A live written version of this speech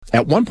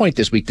At one point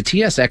this week, the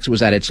TSX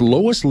was at its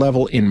lowest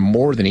level in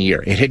more than a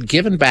year. It had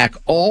given back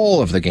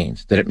all of the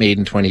gains that it made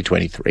in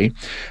 2023.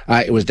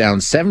 It was down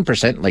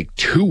 7% in like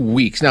 2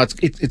 weeks. Now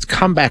it's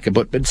come back a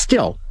bit, but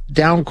still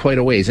down quite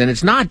a ways. And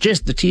it's not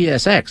just the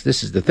TSX.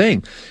 This is the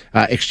thing.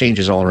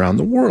 Exchanges all around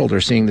the world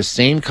are seeing the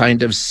same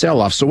kind of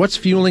sell-off. So what's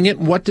fueling it?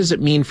 What does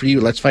it mean for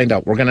you? Let's find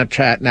out. We're going to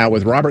chat now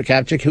with Robert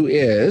Kapchik, who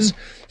is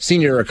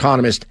senior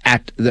economist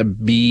at the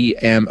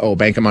BMO,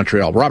 Bank of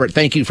Montreal. Robert,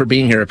 thank you for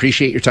being here.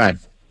 Appreciate your time.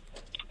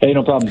 Hey,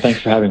 no problem.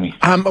 Thanks for having me.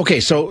 Okay,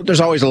 so there's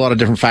always a lot of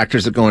different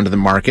factors that go into the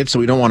market, so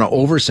we don't want to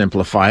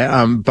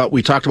oversimplify. But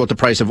we talked about the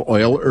price of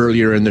oil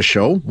earlier in the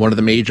show. One of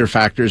the major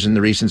factors in the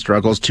recent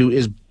struggles, too,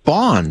 is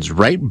bonds,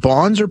 right?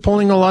 Bonds are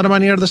pulling a lot of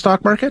money out of the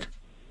stock market?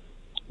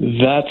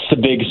 That's the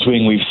big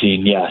swing we've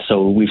seen, yeah.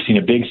 So we've seen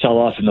a big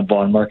sell-off in the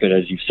bond market,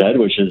 as you've said,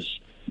 which is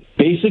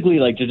basically,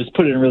 like, to just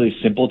put it in really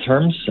simple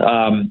terms,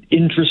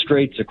 interest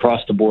rates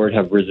across the board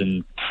have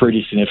risen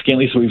pretty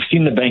significantly. So we've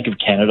seen the Bank of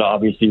Canada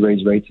obviously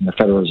raise rates and the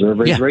Federal Reserve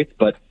raise rates,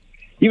 but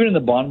even in the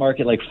bond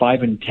market, like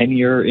 5 and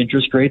 10-year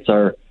interest rates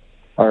are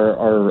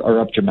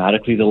up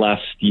dramatically the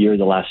last year,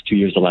 the last 2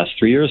 years, the last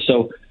 3 years.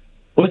 So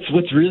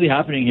what's really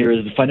happening here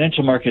is the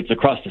financial markets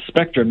across the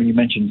spectrum, and you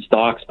mentioned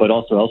stocks, but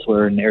also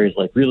elsewhere in areas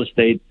like real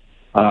estate,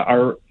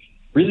 are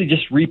really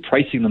just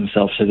repricing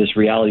themselves to this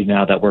reality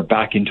now that we're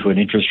back into an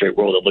interest rate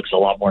world that looks a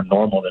lot more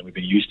normal than we've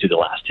been used to the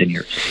last 10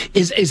 years.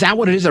 Is that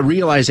what it is, a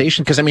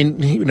realization? Because, I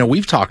mean, you know,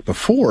 we've talked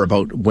before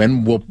about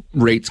when will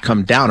rates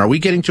come down. Are we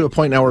getting to a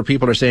point now where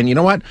people are saying, you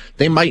know what,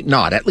 they might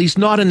not, at least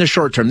not in the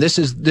short term. This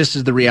is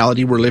the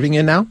reality we're living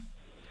in now?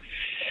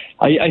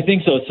 I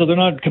think so. So they're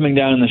not coming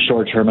down in the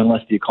short term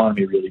unless the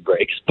economy really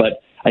breaks.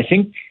 But I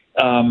think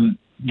the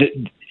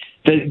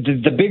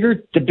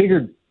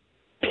bigger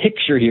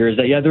picture here is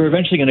that, they're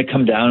eventually going to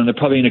come down, and they're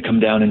probably going to come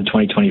down in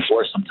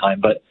 2024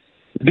 sometime. But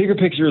the bigger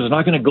picture is they're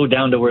not going to go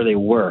down to where they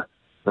were,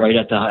 right,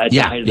 at the height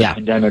of the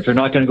pandemic. They're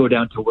not going to go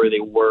down to where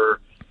they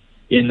were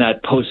in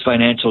that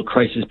post-financial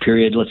crisis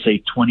period, let's say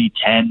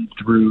 2010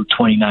 through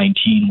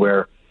 2019,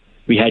 where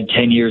we had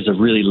 10 years of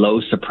really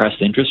low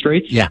suppressed interest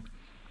rates. Yeah.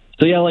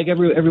 So, like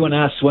everyone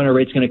asks when are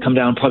rates going to come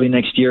down, probably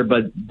next year.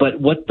 But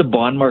what the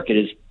bond market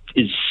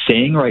is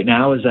saying right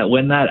now is that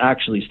when that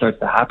actually starts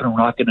to happen, we're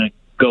not going to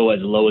go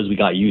as low as we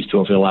got used to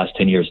over the last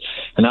 10 years.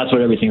 And that's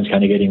what everything's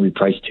kind of getting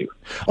repriced to.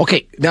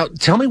 Okay, now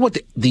tell me what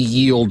the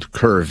yield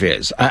curve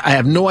is. I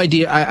have no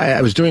idea.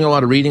 I was doing a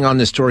lot of reading on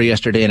this story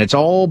yesterday, and it's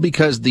all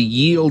because the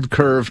yield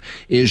curve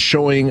is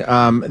showing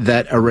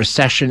that a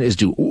recession is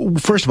due.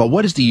 First of all,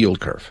 what is the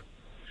yield curve?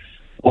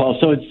 Well,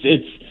 so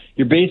it's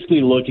you're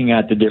basically looking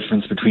at the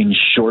difference between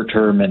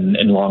short-term and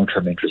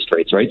long-term interest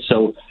rates, right?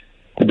 So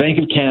the Bank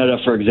of Canada,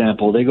 for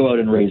example, they go out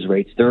and raise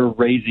rates. They're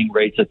raising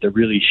rates at the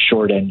really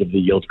short end of the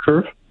yield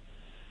curve.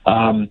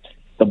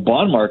 The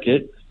bond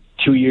market,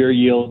 2-year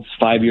yields,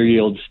 5-year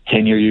yields,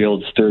 10-year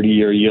yields,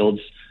 30-year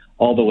yields,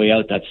 all the way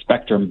out that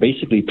spectrum,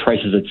 basically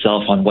prices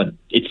itself on what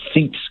it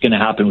thinks is going to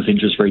happen with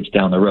interest rates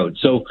down the road.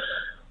 So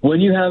when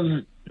you have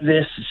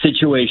this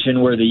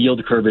situation where the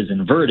yield curve is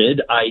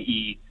inverted,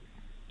 i.e.,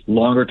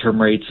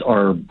 longer-term rates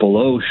are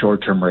below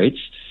short-term rates,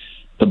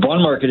 the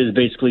bond market is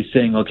basically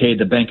saying, okay,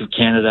 the Bank of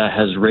Canada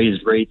has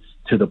raised rates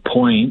to the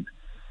point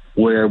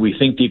where we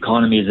think the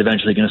economy is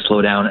eventually going to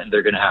slow down and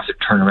they're going to have to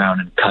turn around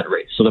and cut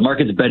rates. So the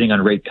market's betting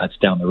on rate cuts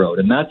down the road.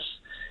 And that's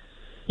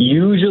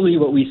usually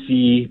what we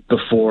see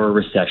before a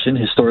recession.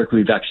 Historically,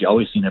 we've actually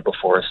always seen it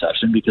before a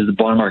recession because the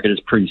bond market is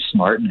pretty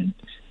smart and,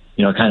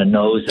 kind of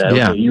knows that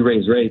okay, you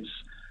raise rates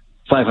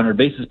 500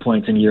 basis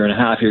points in a year and a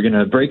half, you're going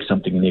to break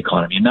something in the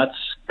economy. And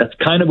that's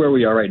kind of where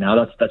we are right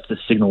now. That's the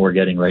signal we're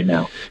getting right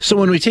now. So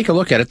when we take a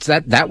look at it,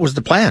 that was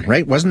the plan,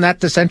 right? Wasn't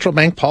that the central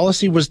bank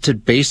policy, was to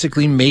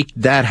basically make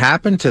that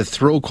happen, to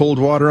throw cold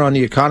water on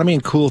the economy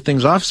and cool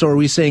things off? So are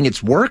we saying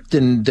it's worked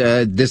and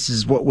this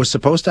is what was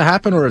supposed to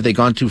happen, or have they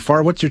gone too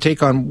far? What's your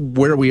take on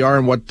where we are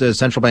and what the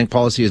central bank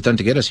policy has done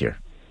to get us here?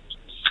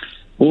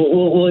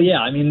 Well, yeah.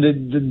 I mean,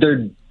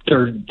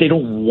 they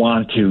don't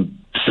want to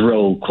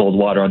throw cold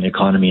water on the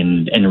economy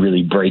and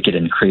really break it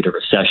and create a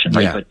recession,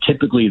 right? Yeah. But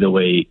typically the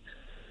way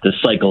the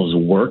cycles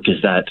work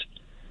is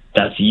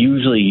that's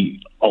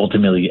usually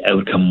ultimately the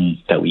outcome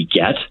that we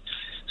get.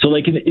 So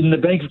like in the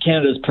Bank of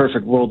Canada's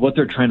perfect world, what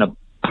they're trying to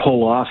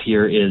pull off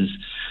here is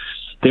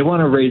they want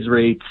to raise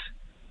rates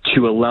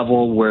to a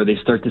level where they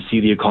start to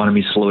see the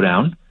economy slow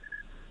down,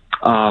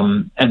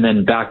 and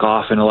then back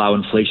off and allow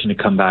inflation to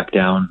come back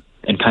down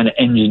and kind of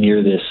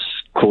engineer this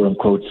quote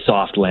unquote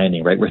soft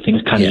landing, right? Where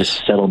things kind of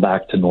just settle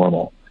back to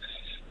normal.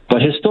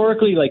 But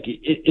historically, like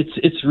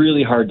it's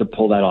really hard to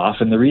pull that off.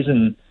 And the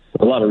reason,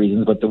 a lot of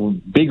reasons, but the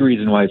big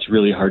reason why it's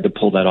really hard to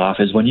pull that off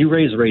is when you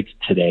raise rates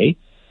today,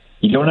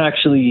 you don't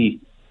actually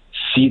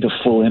see the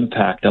full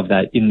impact of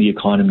that in the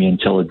economy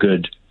until a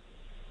good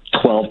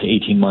 12 to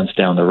 18 months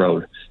down the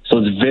road. So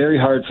it's very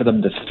hard for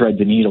them to thread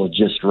the needle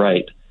just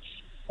right.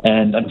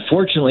 And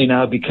unfortunately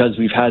now, because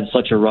we've had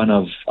such a run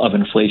of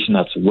inflation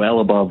that's well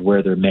above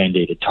where their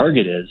mandated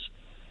target is,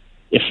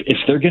 if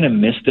they're going to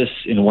miss this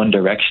in one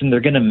direction,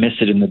 they're going to miss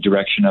it in the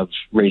direction of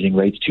raising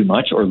rates too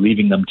much or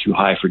leaving them too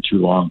high for too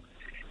long,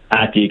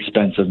 at the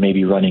expense of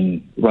maybe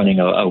running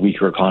a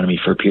weaker economy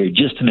for a period,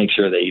 just to make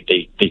sure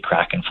they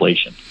crack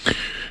inflation.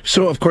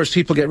 So, of course,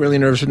 people get really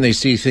nervous when they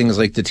see things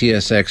like the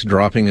TSX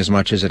dropping as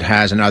much as it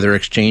has and other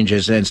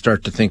exchanges and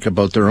start to think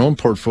about their own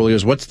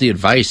portfolios. What's the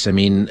advice? I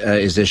mean,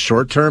 is this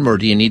short term, or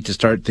do you need to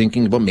start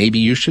thinking about maybe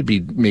you should be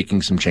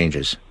making some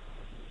changes?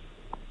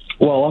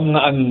 Well,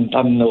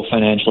 I'm no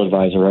financial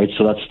advisor, right?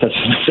 So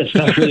that's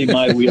not really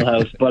my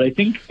wheelhouse. But I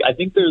think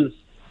there's,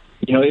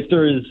 if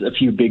there is a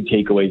few big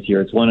takeaways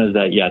here, it's one is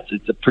that,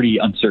 it's a pretty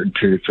uncertain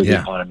period for the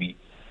economy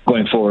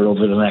going forward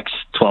over the next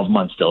 12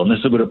 months still. And this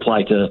would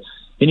apply to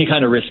any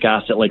kind of risk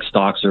asset like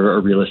stocks or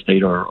real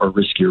estate or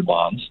riskier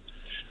bonds.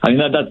 I mean,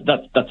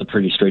 that's a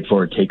pretty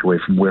straightforward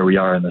takeaway from where we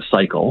are in the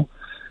cycle.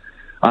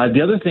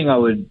 The other thing I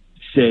would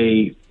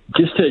say,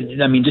 just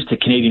to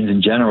Canadians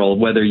in general,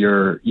 whether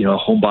you're a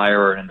home buyer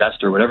or an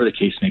investor, whatever the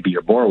case may be,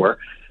 your borrower,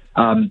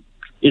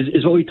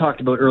 is what we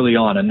talked about early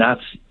on, and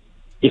that's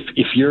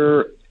if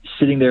you're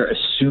sitting there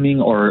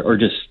assuming or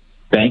just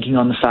banking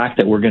on the fact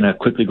that we're going to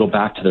quickly go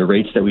back to the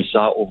rates that we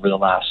saw over the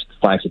last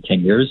 5 to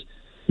 10 years,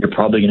 you're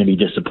probably going to be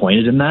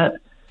disappointed in that.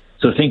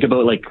 So think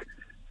about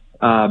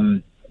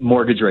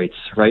mortgage rates,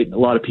 right? A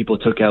lot of people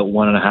took out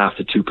 1.5%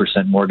 to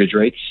 2% mortgage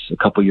rates a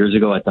couple years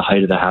ago at the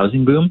height of the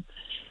housing boom.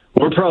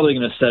 We're probably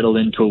going to settle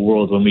into a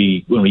world when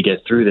we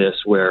get through this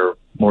where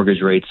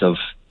mortgage rates of,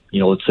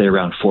 let's say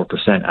around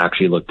 4%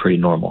 actually look pretty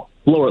normal.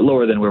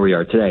 Lower than where we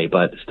are today,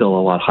 but still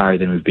a lot higher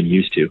than we've been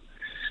used to.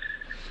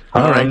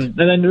 All right. And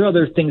then there are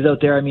other things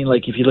out there. I mean,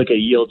 like if you look at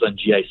yields on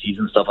GICs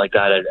and stuff like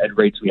that at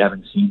rates we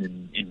haven't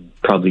seen in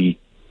probably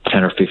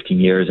 10 or 15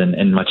 years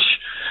and much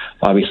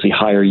obviously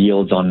higher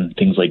yields on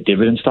things like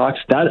dividend stocks,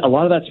 that a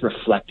lot of that's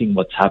reflecting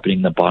what's happening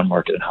in the bond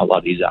market and how a lot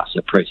of these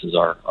asset prices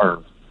are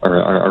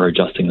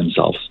adjusting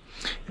themselves.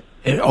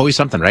 Always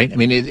something, right? I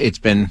mean, it's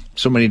been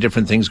so many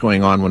different things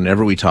going on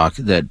whenever we talk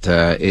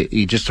that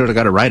you just sort of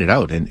got to ride it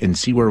out and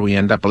see where we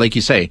end up. But like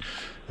you say,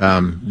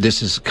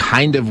 this is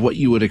kind of what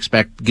you would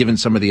expect given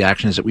some of the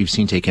actions that we've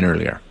seen taken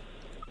earlier.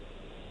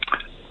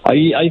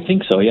 I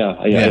think so, yeah.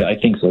 I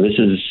think so.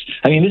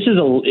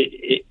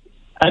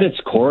 At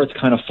its core, it's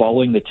kind of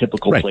following the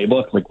typical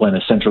playbook, like when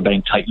a central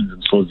bank tightens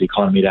and slows the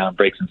economy down,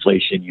 breaks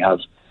inflation, you have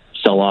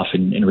sell-off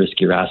in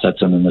riskier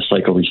assets, and then the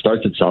cycle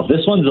restarts itself.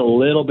 This one's a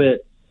little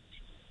bit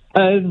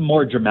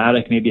more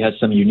dramatic, maybe has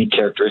some unique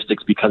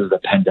characteristics because of the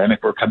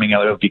pandemic we're coming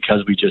out of,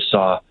 because we just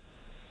saw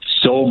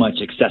so much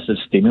excessive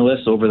stimulus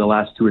over the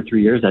last 2 or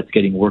 3 years that's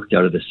getting worked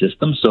out of the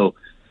system. So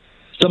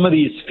some of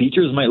these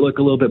features might look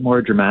a little bit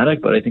more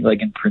dramatic, but I think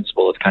in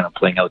principle, it's kind of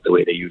playing out the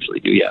way they usually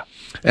do. Yeah.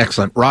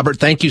 Excellent. Robert,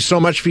 thank you so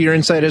much for your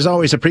insight as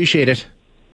always. Appreciate it.